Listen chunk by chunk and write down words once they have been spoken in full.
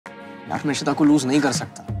यार मैं इशिता को लूज नहीं कर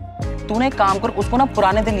सकता। तूने एक काम कर, उसको ना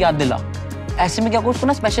पुराने दिन याद दिला। ऐसे में क्या उसको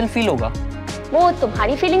ना स्पेशल फील होगा। वो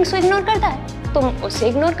तुम्हारी फीलिंग्स को इग्नोर करता है, तुम उसे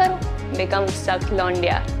इग्नोर करो। बिकम सख्त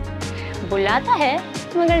लौंडिया। बुलाता है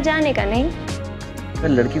मगर जाने का नहीं। अगर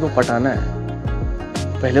लड़की को पटाना है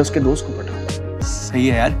पहले उसके दोस्त को पटाओ। सही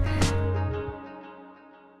है यार।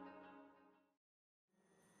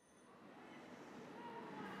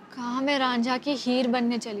 कहाँ मैं रांझा की हीर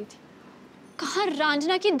बनने चली थी, कहाँ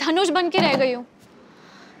रांझना की धनुष बन के रह गई हूँ।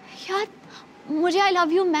 यार मुझे आई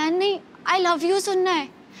लव यू मैन नहीं, आई लव यू सुनना है।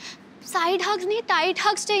 साइड हग्स नहीं, टाइट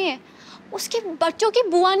हग्स चाहिए। उसके बच्चों की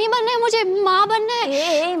बुआ नहीं बनना है, मुझे माँ बनना है।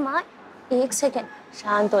 ए माँ, एक सेकेंड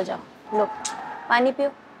शांत हो जाओ। लो पानी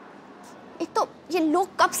पियो। एक तो ये लोग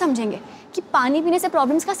कब समझेंगे कि पानी पीने से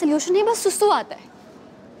प्रॉब्लम्स का सलूशन नहीं, बस सुसु आता है।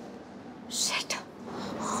 Shit.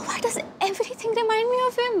 Why does everything remind me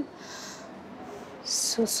of him?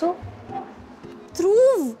 सुसु?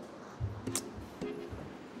 ध्रुव।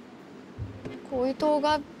 कोई तो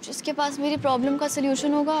होगा जिसके पास मेरी प्रॉब्लम का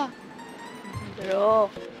सलूशन होगा। ब्रो,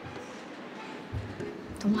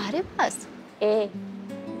 तुम्हारे पास? ए,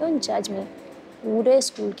 डोंट जज मी। पूरे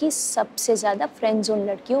स्कूल की सबसे ज्यादा फ्रेंड जोन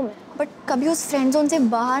लड़की हूँ मैं। बट कभी उस फ्रेंड जोन से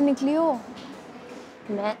बाहर निकली हो?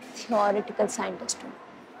 मैं थियोरेटिकल साइंटिस्ट हूँ,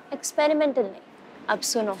 एक्सपेरिमेंटल नहीं। अब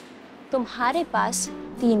सुनो, तुम्हारे पास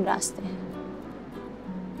 3 रास्ते हैं।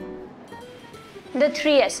 The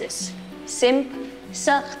 3 S's, सिंप,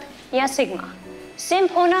 सख्त या सिग्मा।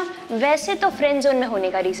 सिंप होना वैसे तो फ्रेंड जोन में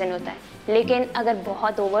होने का रीजन होता है, लेकिन अगर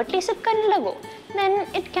बहुत ओवरटली सिप करने लगो then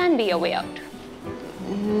it can be a way out.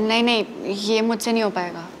 नहीं नहीं, ये मुझसे नहीं हो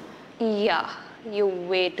पाएगा। Yeah, you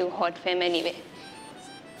way too hot femme anyway.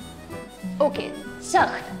 Okay,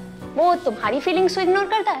 सख्त, वो तुम्हारी फीलिंग्स को इग्नोर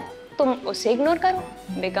करता है, तुम उसे इग्नोर करो।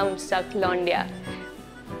 बिकम सख्त लौंडिया।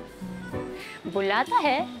 बुलाता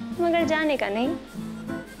है मगर जाने का नहीं।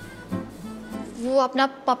 वो अपना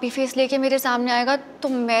पपी फेस लेके मेरे सामने आएगा तो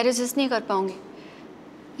मैं रेजिस्ट नहीं कर पाऊंगी।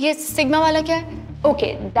 ये सिग्मा वाला क्या है? Okay,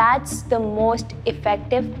 that's the most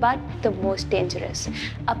effective but the most dangerous.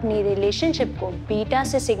 अपनी रिलेशनशिप को बीटा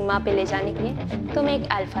से सिग्मा पे ले जाने के लिए तुम्हें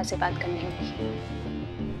एक अल्फा से बात करनी होगी।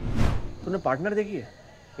 तूने पार्टनर देखी है?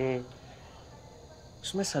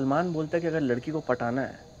 उसमें सलमान बोलता है कि अगर लड़की को पटाना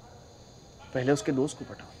है पहले उसके दोस्त को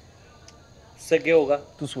पटाओ। उससे क्या होगा?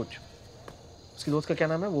 तू सोच, उसके दोस्त का क्या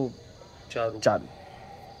नाम है? वो चारू।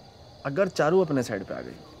 अगर चारू अपने साइड पे आ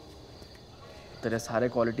गई तेरे सारे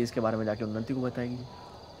क्वालिटीज के बारे में जाके उन्नति को बताएगी,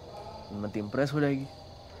 उन्नति इंप्रेस हो जाएगी।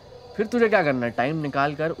 फिर तुझे क्या करना है? टाइम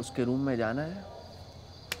निकाल कर उसके रूम में जाना है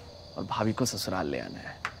और भाभी को ससुराल ले आना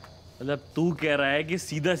है। मतलब तू कह रहा है कि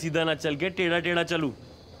सीधा सीधा ना चल के टेढ़ा टेढ़ा चलूं?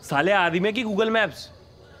 साले आदमी है कि गूगल मैप्स?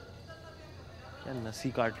 क्या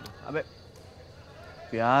नसी काट लो। अबे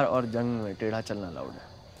प्यार और जंग में टेढ़ा चलना अलाउड है।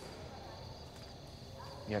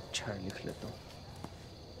 ये अच्छा है, लिख लेता हूँ।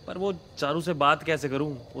 पर वो चारू से बात कैसे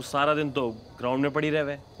करूं? वो सारा दिन तो ग्राउंड में पड़ी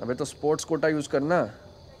रहे। अबे तो स्पोर्ट्स कोटा यूज करना,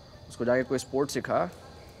 उसको जाके कोई स्पोर्ट सिखा,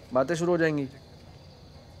 बातें शुरू हो जाएंगी।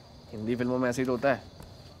 हिंदी फिल्मों में ऐसे ही तो होता है।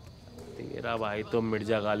 तेरा भाई तो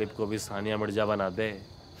मिर्जा गालिब को भी सानिया मिर्जा बना दे।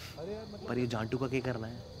 पर ये झांटू का क्या करना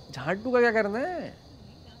है? झांटू का क्या करना है?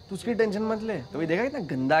 तू उसकी टेंशन मत ले। कभी देखा इतना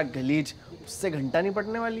गंदा गलीज, उससे घंटा नहीं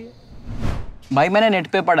पड़ने वाली है। भाई मैंने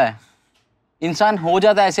नेट पे पढ़ा है, इंसान हो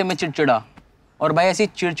जाता है ऐसे में चिड़चिड़ा। और भाई ऐसी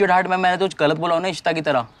चिड़चिड़ाहट में मैंने तो कुछ गलत बोला हो ना इशिता की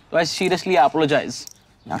तरह, तो आई सीरियसली अपोलोजाइज।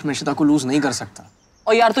 यार मैं इशिता को लूज नहीं कर सकता।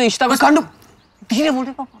 और यार तू इशिता को कांडू धीरे बोल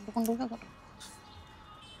रहा,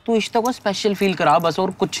 तू इशिता को स्पेशल फील करा बस,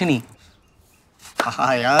 और कुछ नहीं।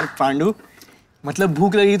 हाँ यार पांडू, मतलब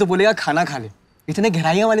भूख लगी तो बोलेगा खाना खा ले। इतने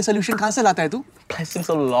गहराइयां वाले सोल्यूशन कहाँ से लाता है तू?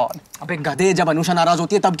 अबे गधे, जब अनुषा नाराज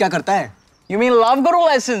होती है तब क्या करता है? You mean love Guru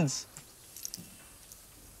licence?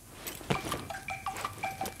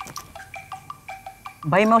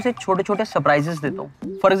 भाई मैं उसे छोटे छोटे सरप्राइजेस देता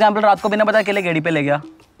हूँ। फॉर एग्जाम्पल रात को बिना बताए अकेले गाड़ी पे ले गया,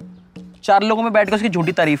 4 लोगों में बैठ कर उसकी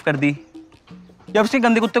झूठी तारीफ कर दी, या उसके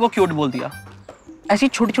गंदे कुत्ते को क्यूट बोल दिया। ऐसी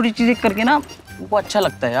छोटी छोटी चीजें करके ना वो अच्छा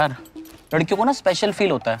लगता है यार। लड़कियों को ना स्पेशल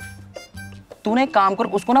फील होता है। तूने एक काम कर,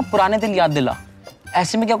 उसको ना पुराने दिन याद दिला।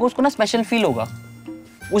 ऐसे में क्या उसको ना स्पेशल फील होगा।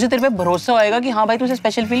 उसे तेरे पे भरोसा होएगा कि हाँ भाई तू उसे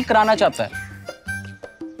स्पेशल फील कराना चाहता है।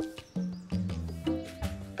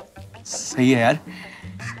 सही है यार,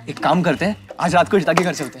 एक काम करते हैं, आज रात को इशिता के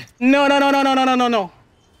घर चलते हैं। No no no no no no no no.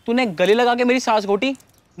 तूने गले लगा के मेरी सांस घोटी,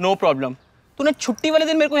 नो प्रॉब्लम। तूने छुट्टी वाले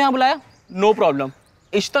दिन मेरे को यहाँ बुलाया, नो प्रॉब्लम।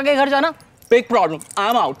 इशिता के घर जाना, big problem, I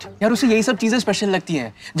am out. यार उसे यही सब चीजें स्पेशल लगती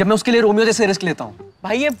हैं जब मैं उसके लिए रोमियो जैसे रिस्क लेता हूँ।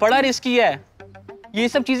 भाई ये बड़ा रिस्की है, ये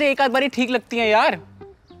सब चीजें एक आध बारी ठीक लगती हैं यार।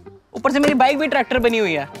 ऊपर से मेरी बाइक भी ट्रैक्टर बनी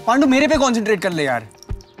हुई है। पांडू मेरे पे कॉन्सेंट्रेट कर ले यार।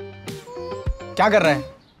 क्या कर रहा है?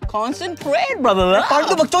 Concentrate brother.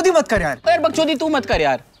 पांडू बकचोदी मत कर यार। यार बकचोदी तू मत कर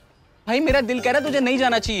यार। भाई मेरा दिल कह रहा है तुझे नहीं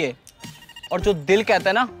जाना चाहिए, और जो दिल कहता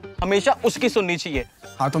है ना हमेशा उसकी सुननी चाहिए।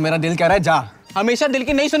 हाँ तो मेरा दिल कह रहा है जा। हमेशा दिल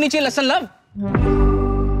की नहीं सुननी चाहिए। लसन लव।